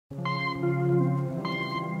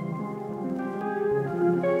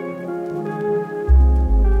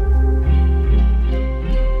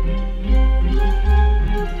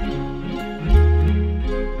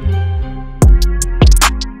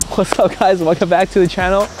What's up guys, welcome back to the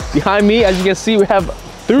channel. Behind me, as you can see, we have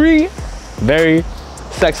 3 very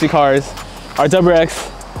sexy cars. Our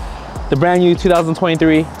WRX, the brand new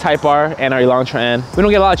 2023 Type R, and our Elantra N. We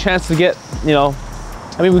don't get a lot of chance to get, you know,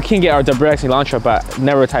 I mean we can get our WRX and Elantra, but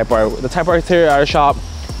never a Type R. The Type R is here at our shop.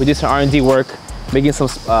 We did some R&D work, making some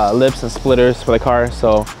lips and splitters for the car.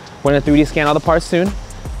 So we're gonna 3D scan all the parts soon.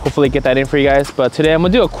 Hopefully get that in for you guys. But today I'm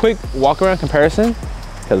gonna do a quick walk around comparison,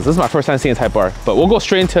 because this is my first time seeing a Type R, but we'll go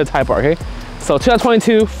straight into a Type R, okay? So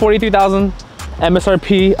 2022, 43,000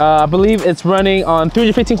 MSRP. I believe it's running on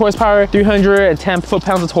 315 horsepower, 310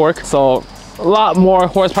 foot-pounds of torque. So a lot more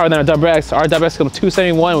horsepower than our WRX. Our WRX comes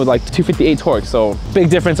 271 with like 258 torque. So big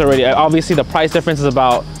difference already. Obviously the price difference is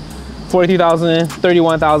about 43,000,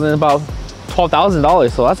 31,000, about $12,000.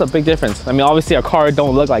 So that's a big difference. I mean, obviously our car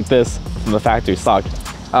don't look like this from the factory stock.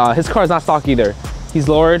 His car is not stock either. He's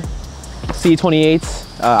lowered C28s.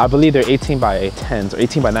 I believe they're 18 by 10s or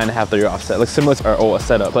 18 by 9.5 that you're offset. Looks similar to our old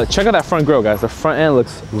setup. But check out that front grille, guys. The front end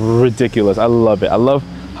looks ridiculous. I love it. I love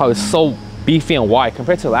how it's so beefy and wide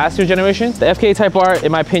compared to last year's generation. The FK Type R,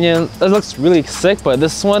 in my opinion, it looks really sick, but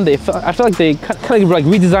this one, I feel like they kind of like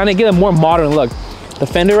redesigned it, get a more modern look. The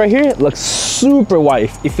fender right here looks super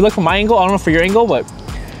wide. If you look from my angle, I don't know for your angle, but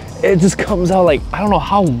it just comes out like, I don't know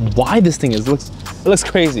how wide this thing is. It looks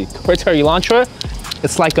crazy. Compared to our Elantra,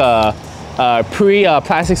 it's like a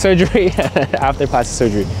pre-plastic surgery, after plastic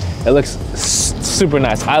surgery. It looks super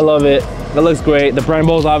nice. I love it. It looks great. The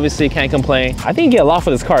Brembos obviously can't complain. I think you get a lot for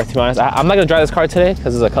this car, to be honest. I'm not gonna drive this car today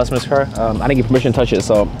because it's a customer's car. I didn't get permission to touch it.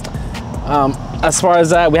 So as far as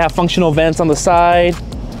that, we have functional vents on the side,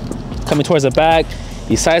 coming towards the back.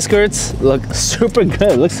 These side skirts look super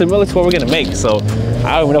good. It looks similar to what we're gonna make. So I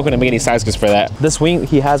don't even know if we're gonna make any side skirts for that. This wing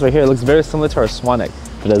he has right here looks very similar to our Swan Neck.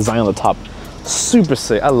 The design on the top, super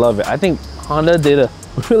sick. I love it. I think Honda did a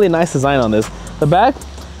really nice design on this. The back,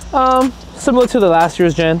 similar to the last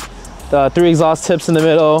year's gen. The 3 exhaust tips in the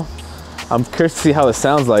middle. I'm curious to see how it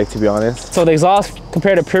sounds like, to be honest. So the exhaust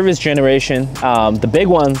compared to previous generation, the big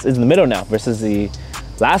ones is in the middle now versus the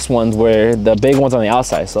last ones where the big ones on the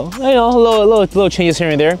outside. So, you know, little changes here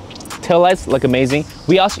and there. Taillights look amazing.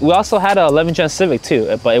 We also had an 11th gen Civic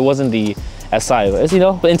too, but it wasn't the SI. As you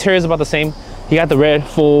know, the interior is about the same. You got the red,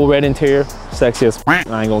 full red interior, sexy as I ain't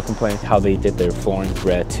gonna complain. How they did their flooring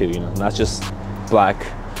red too, you know, not just black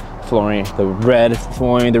flooring, the red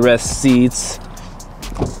flooring, the red seats.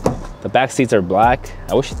 The back seats are black.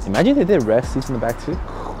 Imagine they did red seats in the back too.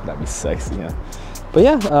 That'd be sexy, yeah. But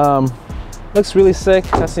yeah, looks really sick.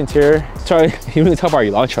 That's the interior. Sorry, you really talk about our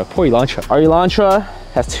Elantra. Poor Elantra. Our Elantra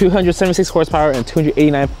has 276 horsepower and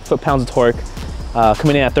 289 foot-pounds of torque,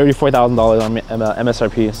 coming in at $34,000 on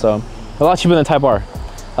MSRP. So a lot cheaper than Type R.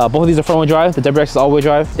 Both of these are front-wheel drive. The WRX is all-wheel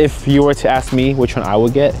drive. If you were to ask me which one I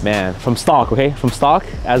would get, man, from stock, okay? From stock,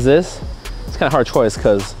 as is, it's kind of hard choice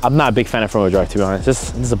because I'm not a big fan of front-wheel drive, to be honest.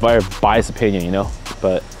 This is a very biased opinion, you know?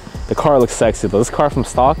 But the car looks sexy, though. This car from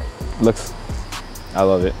stock looks, I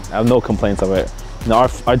love it. I have no complaints of it. You know, our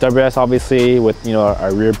WRX, obviously, with, you know,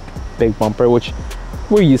 our rear big bumper, which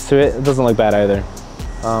we're used to it. It doesn't look bad either.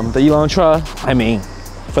 The Elantra, I mean,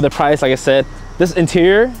 for the price, like I said, this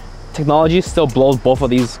interior technology still blows both of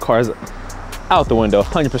these cars out the window,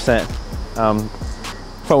 100%.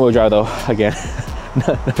 Front-wheel drive though, again,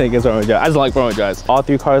 nothing against front-wheel drive. I just like front-wheel drives. All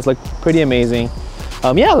 3 cars look pretty amazing.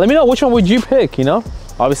 Yeah, let me know which one would you pick, you know?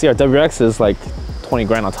 Obviously our WRX is like 20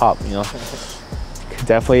 grand on top, you know? We could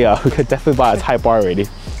definitely buy a Type R already,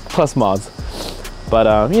 plus mods.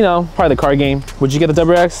 But you know, part of the car game. Would you get the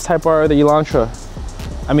WRX, Type R, or the Elantra?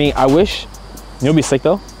 I mean, I wish, it would be sick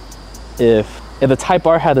though, if the Type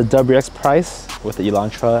R had the WRX price with the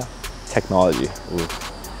Elantra technology. Ooh.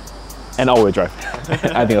 And all-wheel drive. I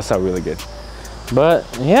think it'll sound really good. But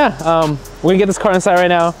yeah, we're gonna get this car inside right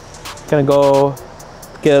now. Gonna go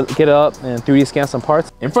get it up and 3D scan some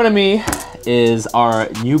parts. In front of me is our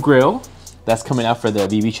new grille that's coming out for the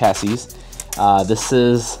VB chassis. This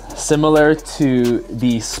is similar to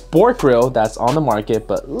the Sport grille that's on the market,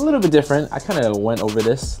 but a little bit different. I kind of went over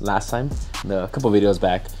this last time, a couple videos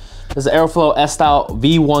back. This is the Aeroflow S-Style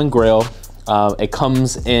V1 grille. It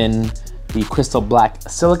comes in the crystal black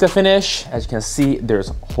silica finish. As you can see, there's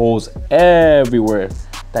holes everywhere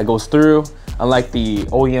that goes through. Unlike the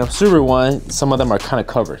OEM Subaru one, some of them are kind of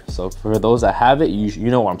covered. So for those that have it, you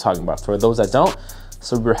know what I'm talking about. For those that don't,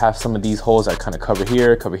 Subaru have some of these holes that kind of cover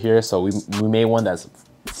here. So we made one that's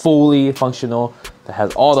fully functional, that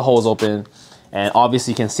has all the holes open. And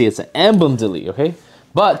obviously you can see it's an emblem delete, okay?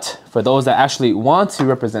 But for those that actually want to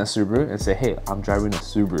represent Subaru and say, hey, I'm driving a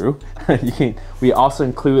Subaru, we also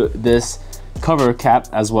include this cover cap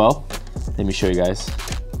as well. Let me show you guys.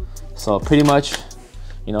 So pretty much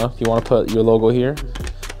You know, if you want to put your logo here,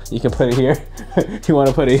 you can put it here. If you want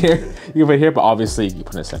to put it here, you can put it here, but obviously you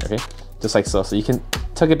put it in the center, okay? Just like so. So you can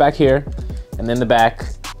tuck it back here, and then the back,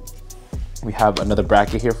 we have another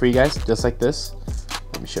bracket here for you guys, just like this.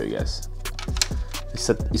 Let me show you guys. You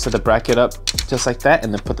set the bracket up just like that,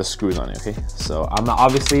 and then put the screws on it, okay? So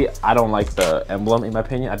obviously, I don't like the emblem in my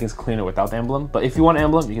opinion. I think it's cleaner without the emblem, but if you want an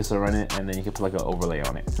emblem, you can still run it, and then you can put like an overlay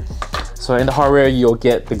on it. So in the hardware, you'll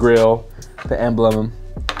get the grill, the emblem,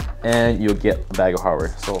 and you'll get a bag of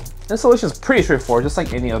hardware. So installation is pretty straightforward, just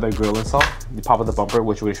like any other grill install. You pop out the bumper,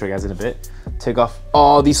 which we're gonna show you guys in a bit. Take off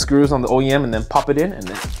all these screws on the OEM and then pop it in, and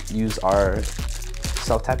then use our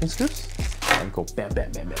self-tapping screws and go bam,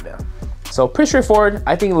 bam, bam, bam, bam. So pretty straightforward.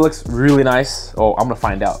 I think it looks really nice. Oh, I'm gonna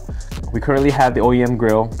find out. We currently have the OEM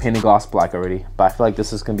grill painted gloss black already, but I feel like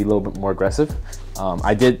this is gonna be a little bit more aggressive.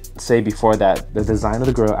 I did say before that the design of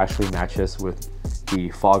the grill actually matches with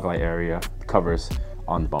the fog light area covers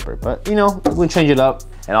on the bumper, but you know, we'll change it up.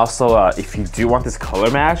 And also, if you do want this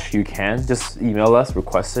color match, you can just email us,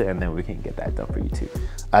 request it, and then we can get that done for you too.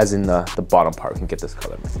 As in the bottom part, we can get this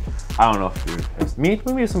color match. I don't know if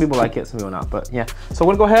maybe some people like it, some people not, but yeah. So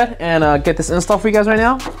we're gonna go ahead and get this installed for you guys right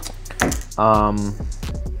now.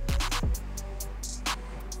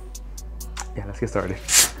 Yeah, let's get started.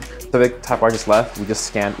 So the Type R just left. We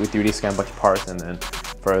 3D scanned a bunch of parts, and then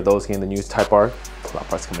for those getting the new Type R, a lot of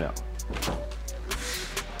parts coming out.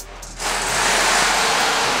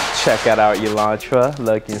 Check out our Elantra,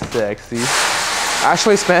 looking sexy. I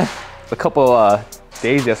actually spent a couple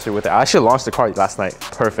days yesterday with it. I actually launched the car last night.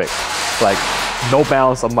 Perfect. Like, no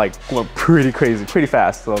bounce. I'm like going pretty crazy, pretty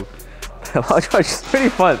fast. So the Elantra is just pretty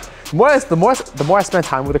fun. The more I spend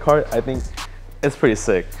time with the car, I think it's pretty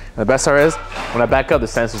sick. And the best part is, when I back up, the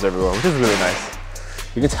sensors everywhere, which is really nice.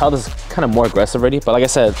 You can tell this is kind of more aggressive already, but like I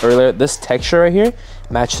said earlier, this texture right here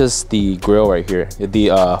matches the grill right here,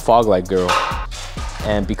 the fog light grill.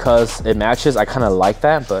 And because it matches, I kind of like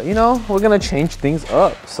that, but you know, we're gonna change things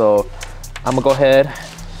up. So I'm gonna go ahead,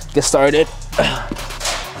 get started.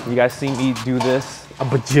 You guys see me do this a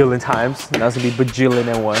bajillion times. Now it's gonna be bajillion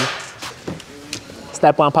and one.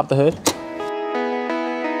 Step on, pop the hood.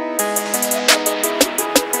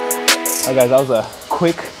 All right guys, that was a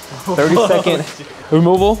quick 30-second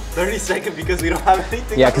removal. 30-second because we don't have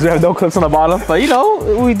anything. Yeah, because we have no clips on the bottom. But you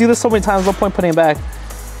know, we do this so many times, no point putting it back.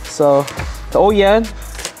 So the OEM,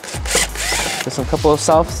 there's a couple of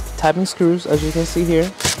self-tapping screws, as you can see here.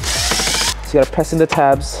 So you gotta press in the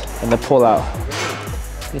tabs and then pull out.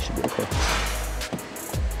 It should be okay.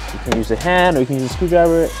 You can use a hand or you can use a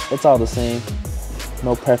screwdriver. It's all the same,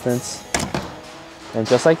 no preference. And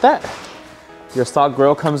just like that, your stock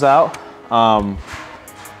grill comes out.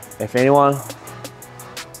 If anyone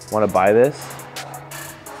want to buy this,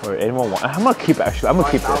 or anyone want, I'm gonna keep it actually. I'm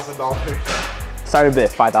gonna keep it. $5,000. Sorry a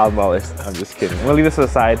bit, $5,000. I'm just kidding. I'm gonna leave this to the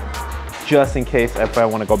side just in case if I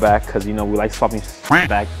want to go back, because you know we like swapping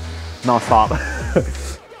back non-stop.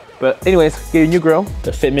 But anyways, get your new grill.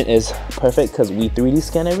 The fitment is perfect because we 3D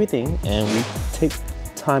scan everything and we take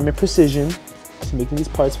time and precision to making these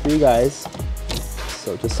parts for you guys.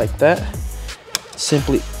 So just like that,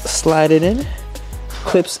 simply slide it in,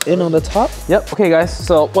 clips in on the top. Yep, okay guys,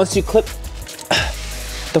 so once you clip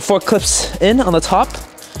the 4 clips in on the top,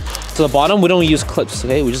 to the bottom, we don't use clips,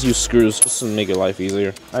 okay? We just use screws just to make your life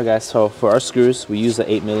easier. All right guys, so for our screws, we use the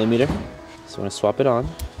 8mm. So I'm gonna swap it on.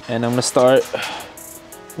 And I'm gonna start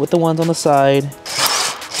with the ones on the side.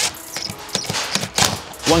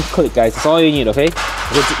 1 click guys, that's all you need, okay?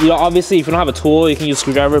 You know, obviously if you don't have a tool, you can use a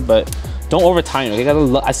screwdriver, but don't over time, okay?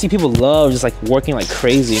 I see people love just like working like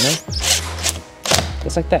crazy, you know?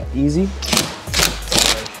 Just like that, easy.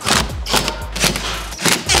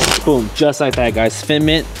 Boom, just like that guys.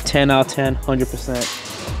 Fitment, 10 out of 10,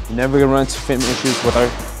 100%. You're never gonna run into fitment issues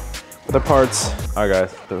with our parts. All right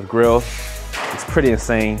guys, the grill, it's pretty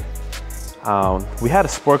insane. We had a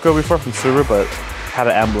sport grill before from Subaru, but had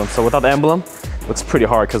an emblem. So without the emblem, it looks pretty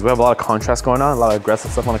hard because we have a lot of contrast going on, a lot of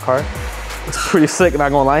aggressive stuff on the car. It's pretty sick,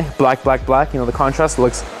 not gonna lie. Black, black, black, you know, the contrast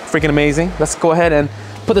looks freaking amazing. Let's go ahead and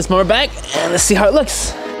put this motor back and let's see how it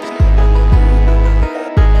looks.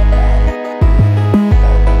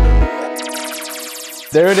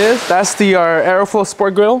 There it is. That's the Aero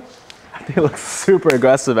Sport Grill. I think it looks super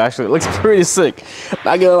aggressive, actually. It looks pretty sick.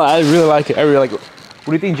 Not gonna lie, I really like it. I really like it. What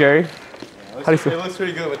do you think, Jerry? Yeah, it looks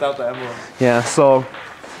pretty good without the emblem. Yeah, so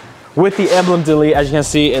with the emblem delete, as you can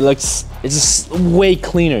see, it's just way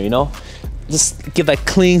cleaner, you know? Just give that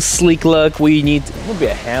clean, sleek look. We need, it would be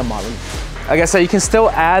a hand model. Like I said, you can still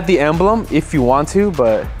add the emblem if you want to,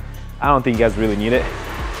 but I don't think you guys really need it.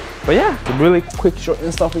 But yeah, a really quick, short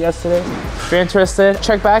install for you guys today. If you're interested,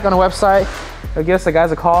 check back on the website. give us the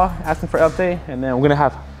guys a call, asking for an update, and then we're gonna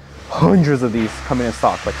have hundreds of these coming in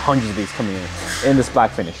stock, like hundreds of these coming in this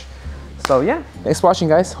black finish. So yeah, thanks for watching,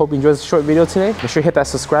 guys. Hope you enjoyed this short video today. Make sure you hit that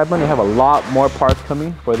subscribe button. We have a lot more parts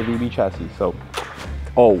coming for the VB chassis. So,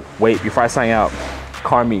 oh wait, before I sign out,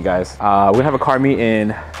 car meet, guys. We're gonna have a car meet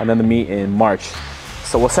in another meet in March.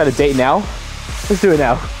 So we'll set a date now. Let's do it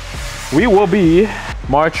now. We will be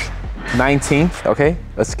March 19th, okay?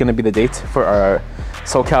 That's gonna be the date for our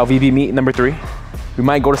SoCal VB meet number 3. We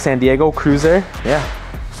might go to San Diego, cruise there, yeah,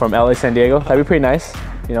 from LA, San Diego. That'd be pretty nice,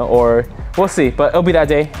 you know, or we'll see, but it'll be that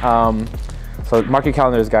day. So mark your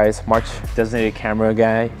calendars, guys. March designated camera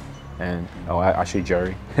guy, and actually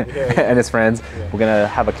Jerry and his friends. Yeah. We're gonna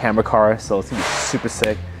have a camera car, so it's gonna be super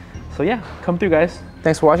sick. So yeah, come through, guys.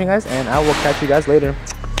 Thanks for watching, guys, and I will catch you guys later.